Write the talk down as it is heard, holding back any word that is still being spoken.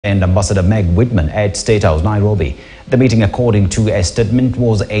and Ambassador Whitman at State House, Nairobi. The meeting, according to a statement,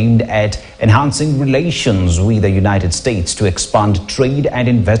 was aimed at enhancing relations with the United States to expand trade and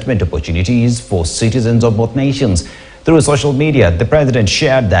investment opportunities for citizens of both nations. Through social media, the president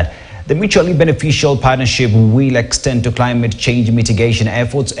shared that the mutually beneficial partnership will extend to climate change mitigation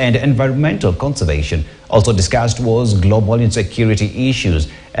efforts and environmental conservation. Also discussed was global insecurity issues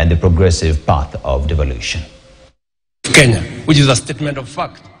and the progressive path of devolution. Kenya, which is a statement of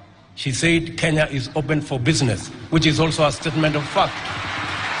fact. She said Kenya is open for business, which is also a statement of fact.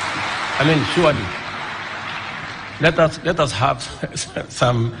 I mean, surely, let us have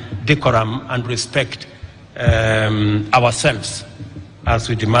some decorum and respect ourselves as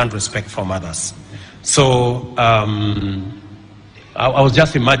we demand respect from others. So I was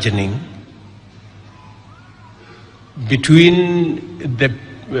just imagining between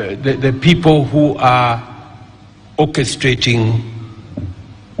the people who are orchestrating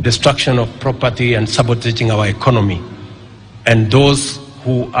destruction of property and sabotaging our economy, and those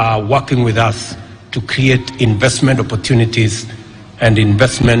who are working with us to create investment opportunities and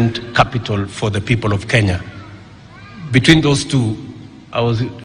investment capital for the people of Kenya. Between those two, I was